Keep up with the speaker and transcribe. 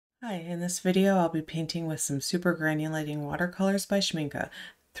Hi, in this video I'll be painting with some super granulating watercolors by Schmincke.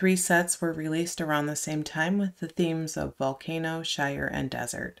 3 sets were released around the same time with the themes of volcano, shire, and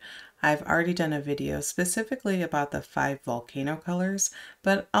desert. I've already done a video specifically about the 5 volcano colors,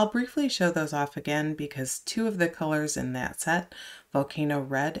 but I'll briefly show those off again because 2 of the colors in that set, volcano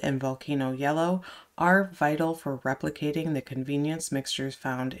red and volcano yellow, are vital for replicating the convenience mixtures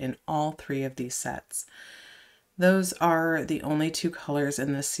found in all 3 of these sets. Those are the only 2 colors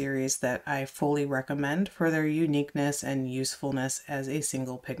in this series that I fully recommend for their uniqueness and usefulness as a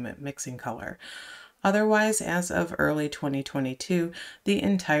single pigment mixing color. Otherwise, as of early 2022, the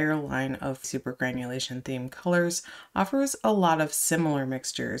entire line of super granulation themed colors offers a lot of similar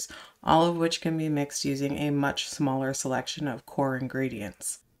mixtures, all of which can be mixed using a much smaller selection of core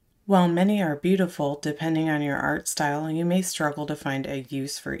ingredients. While many are beautiful, depending on your art style, you may struggle to find a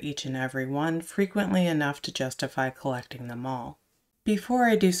use for each and every one, frequently enough to justify collecting them all. Before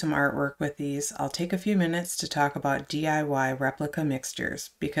I do some artwork with these, I'll take a few minutes to talk about DIY replica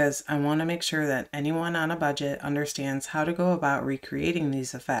mixtures because I want to make sure that anyone on a budget understands how to go about recreating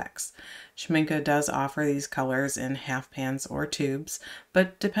these effects. Schmincke does offer these colors in half pans or tubes,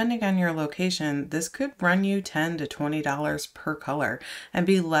 but depending on your location, this could run you $10 to $20 per color and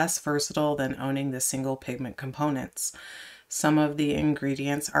be less versatile than owning the single pigment components. Some of the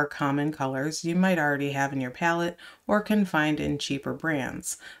ingredients are common colors you might already have in your palette or can find in cheaper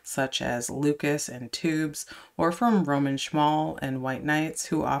brands, such as Lucas and tubes, or from Roman Schmal and White Knights,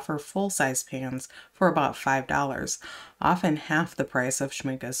 who offer full-size pans for about $5, often half the price of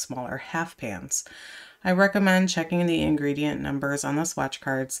Schmincke's smaller half pans. I recommend checking the ingredient numbers on the swatch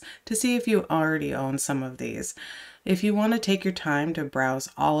cards to see if you already own some of these. If you want to take your time to browse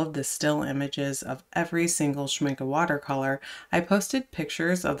all of the still images of every single Schmincke watercolor, I posted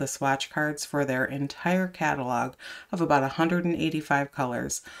pictures of the swatch cards for their entire catalog of about 185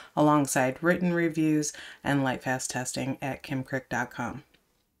 colors, alongside written reviews and lightfast testing at kimcrick.com.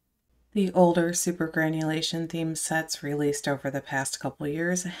 The older super granulation themed sets released over the past couple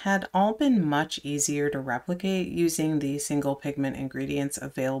years had all been much easier to replicate using the single pigment ingredients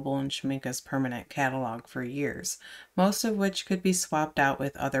available in Schmincke's permanent catalog for years, most of which could be swapped out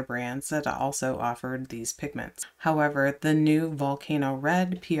with other brands that also offered these pigments. However, the new Volcano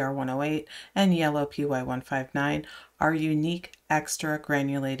Red PR108 and Yellow PY159 are unique extra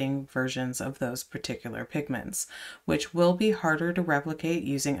granulating versions of those particular pigments, which will be harder to replicate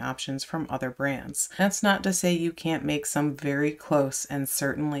using options from other brands. That's not to say you can't make some very close and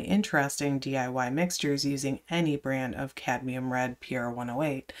certainly interesting DIY mixtures using any brand of cadmium red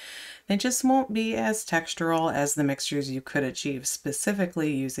PR108. They just won't be as textural as the mixtures you could achieve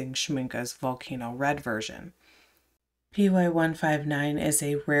specifically using Schmincke's Volcano Red version. PY159 is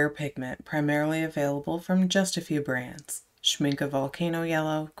a rare pigment primarily available from just a few brands. Schmincke Volcano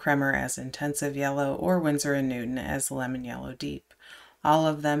Yellow, Kremer as Intensive Yellow, or Winsor & Newton as Lemon Yellow Deep. All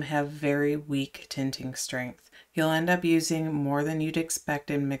of them have very weak tinting strength. You'll end up using more than you'd expect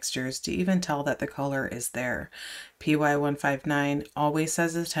in mixtures to even tell that the color is there. PY159 always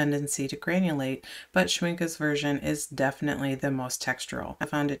has a tendency to granulate, but Schmincke's version is definitely the most textural. I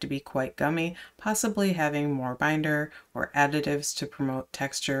found it to be quite gummy, possibly having more binder or additives to promote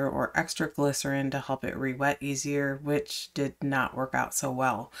texture or extra glycerin to help it re-wet easier, which did not work out so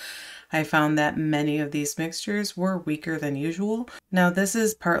well. I found that many of these mixtures were weaker than usual. Now this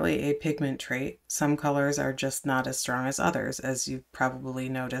is partly a pigment trait. Some colors are just not as strong as others, as you've probably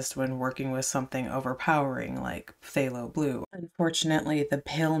noticed when working with something overpowering like phthalo blue. Unfortunately, the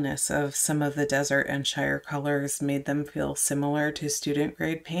paleness of some of the desert and shire colors made them feel similar to student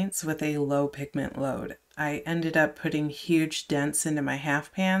grade paints with a low pigment load. I ended up putting huge dents into my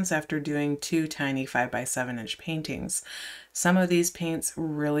half pans after doing 2 tiny 5x7 inch paintings. Some of these paints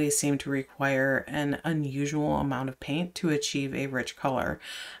really seem to require an unusual amount of paint to achieve a rich color.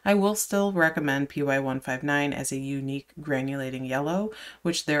 I will still recommend PY159 as a unique granulating yellow,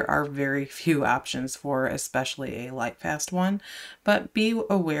 which there are very few options for, especially a light fast one, but be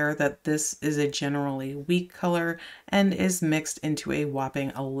aware that this is a generally weak color and is mixed into a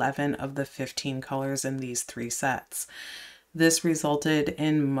whopping 11 of the 15 colors in these 3 sets. This resulted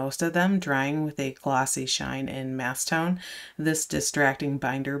in most of them drying with a glossy shine in mass tone. This distracting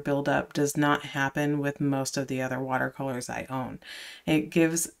binder buildup does not happen with most of the other watercolors I own. It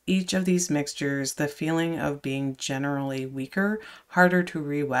gives each of these mixtures the feeling of being generally weaker, harder to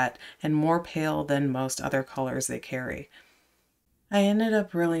re-wet, and more pale than most other colors they carry. I ended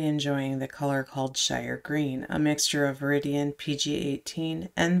up really enjoying the color called Shire Green, a mixture of Viridian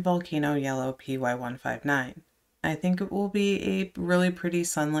PG18 and Volcano Yellow PY159. I think it will be a really pretty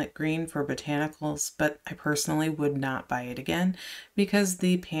sunlit green for botanicals, but I personally would not buy it again because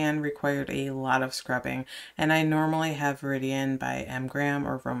the pan required a lot of scrubbing, and I normally have Viridian by M. Graham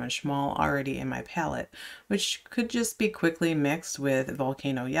or Roman Schmal already in my palette, which could just be quickly mixed with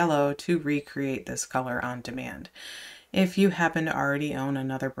Volcano Yellow to recreate this color on demand. If you happen to already own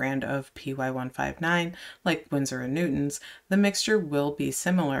another brand of PY159, like Winsor & Newton's, the mixture will be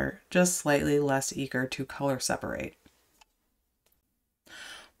similar, just slightly less eager to color separate.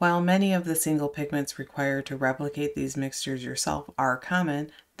 While many of the single pigments required to replicate these mixtures yourself are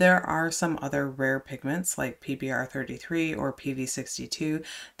common, there are some other rare pigments like PBR33 or PV62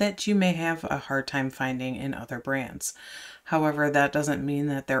 that you may have a hard time finding in other brands. However, that doesn't mean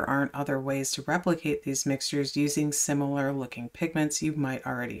that there aren't other ways to replicate these mixtures using similar looking pigments you might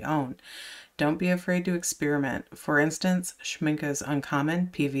already own. Don't be afraid to experiment. For instance, Schmincke's uncommon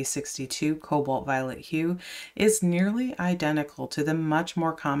PV62 Cobalt Violet hue is nearly identical to the much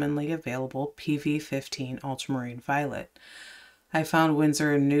more commonly available PV15 Ultramarine Violet. I found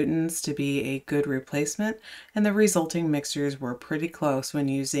Winsor & Newton's to be a good replacement, and the resulting mixtures were pretty close when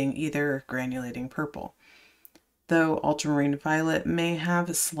using either granulating purple. Though ultramarine violet may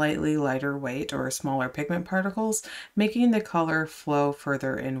have slightly lighter weight or smaller pigment particles, making the color flow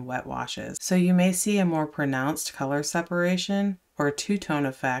further in wet washes. So you may see a more pronounced color separation or two-tone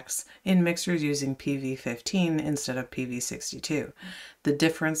effects in mixtures using PV15 instead of PV62. The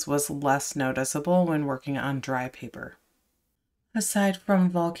difference was less noticeable when working on dry paper. Aside from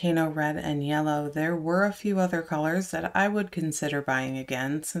Volcano Red and Yellow, there were a few other colors that I would consider buying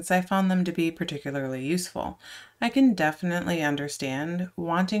again since I found them to be particularly useful. I can definitely understand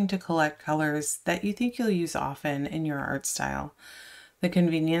wanting to collect colors that you think you'll use often in your art style. The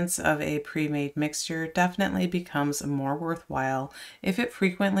convenience of a pre-made mixture definitely becomes more worthwhile if it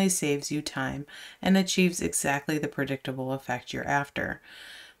frequently saves you time and achieves exactly the predictable effect you're after.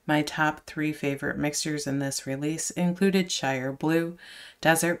 My top 3 favorite mixtures in this release included Shire Blue,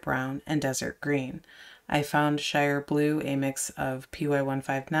 Desert Brown, and Desert Green. I found Shire Blue, a mix of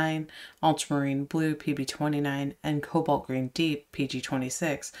PY159, Ultramarine Blue PB29, and Cobalt Green Deep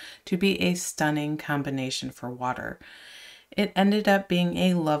PG26 to be a stunning combination for water. It ended up being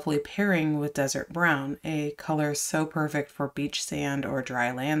a lovely pairing with Desert Brown, a color so perfect for beach sand or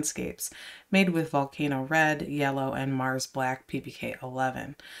dry landscapes, made with Volcano Red, Yellow, and Mars Black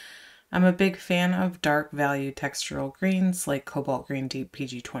PBK11. I'm a big fan of dark value textural greens like Cobalt Green Deep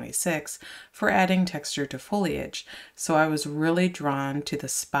PG26 for adding texture to foliage, so I was really drawn to the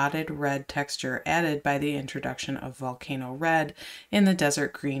spotted red texture added by the introduction of Volcano Red in the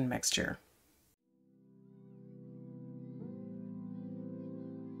Desert Green mixture.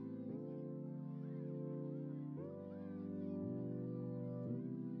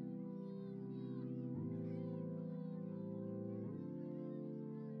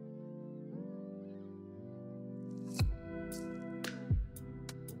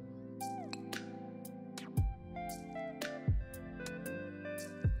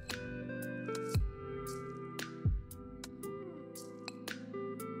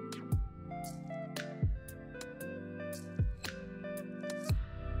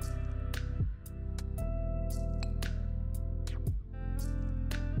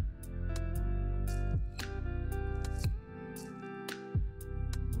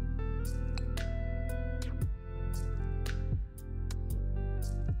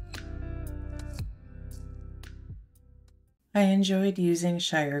 I enjoyed using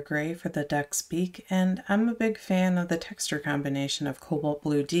Shire Gray for the duck's beak, and I'm a big fan of the texture combination of Cobalt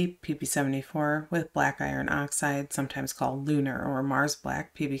Blue Deep PB74 with Black Iron Oxide, sometimes called Lunar or Mars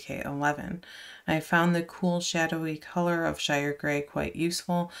Black PBK11. I found the cool shadowy color of Shire Gray quite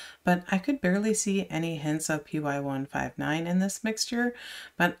useful, but I could barely see any hints of PY159 in this mixture,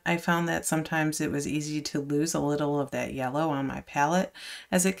 but I found that sometimes it was easy to lose a little of that yellow on my palette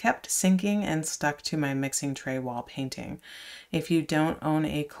as it kept sinking and stuck to my mixing tray while painting. If you don't own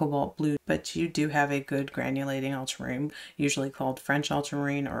a cobalt blue, but you do have a good granulating ultramarine, usually called French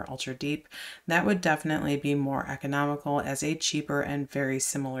ultramarine or ultra deep, that would definitely be more economical as a cheaper and very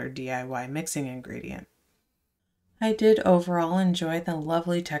similar DIY mixing ingredient. I did overall enjoy the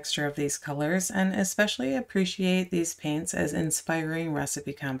lovely texture of these colors and especially appreciate these paints as inspiring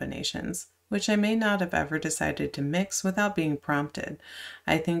recipe combinations, which I may not have ever decided to mix without being prompted.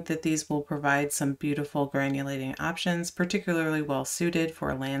 I think that these will provide some beautiful granulating options, particularly well suited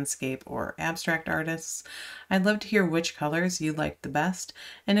for landscape or abstract artists. I'd love to hear which colors you liked the best,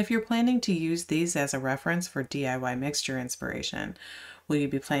 and if you're planning to use these as a reference for DIY mixture inspiration. Will you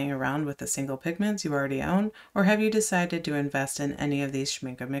be playing around with the single pigments you already own, or have you decided to invest in any of these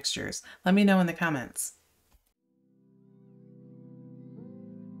Schmincke mixtures? Let me know in the comments.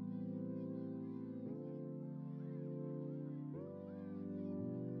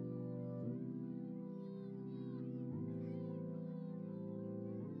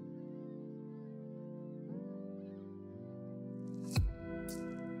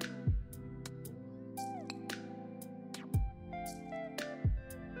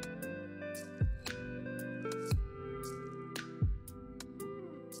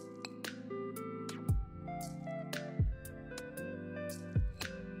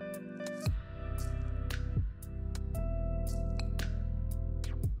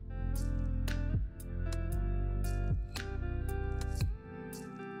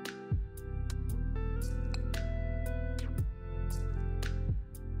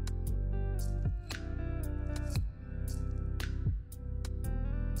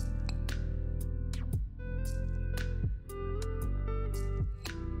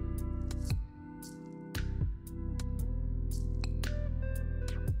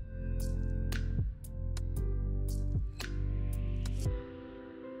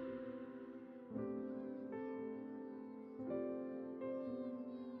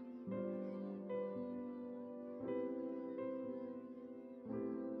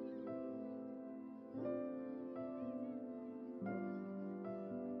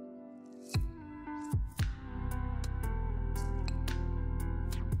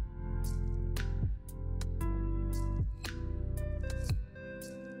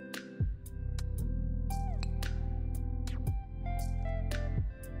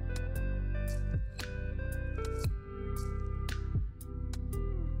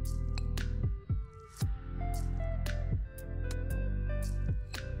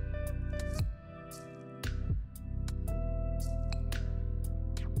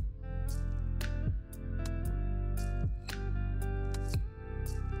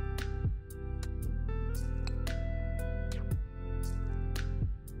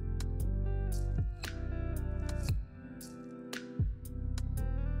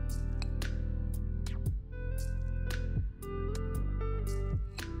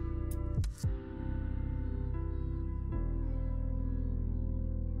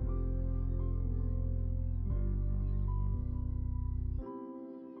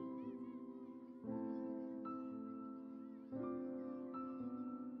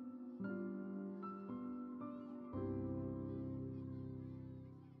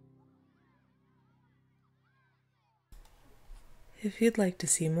 If you'd like to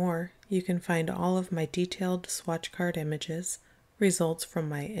see more, you can find all of my detailed swatch card images, results from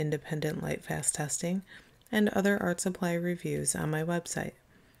my independent light-fast testing, and other art supply reviews on my website.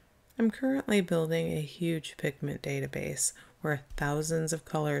 I'm currently building a huge pigment database where thousands of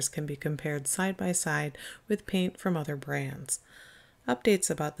colors can be compared side by side with paint from other brands.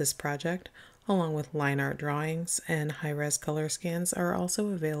 Updates about this project, along with line art drawings and high-res color scans, are also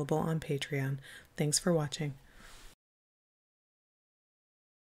available on Patreon. Thanks for watching.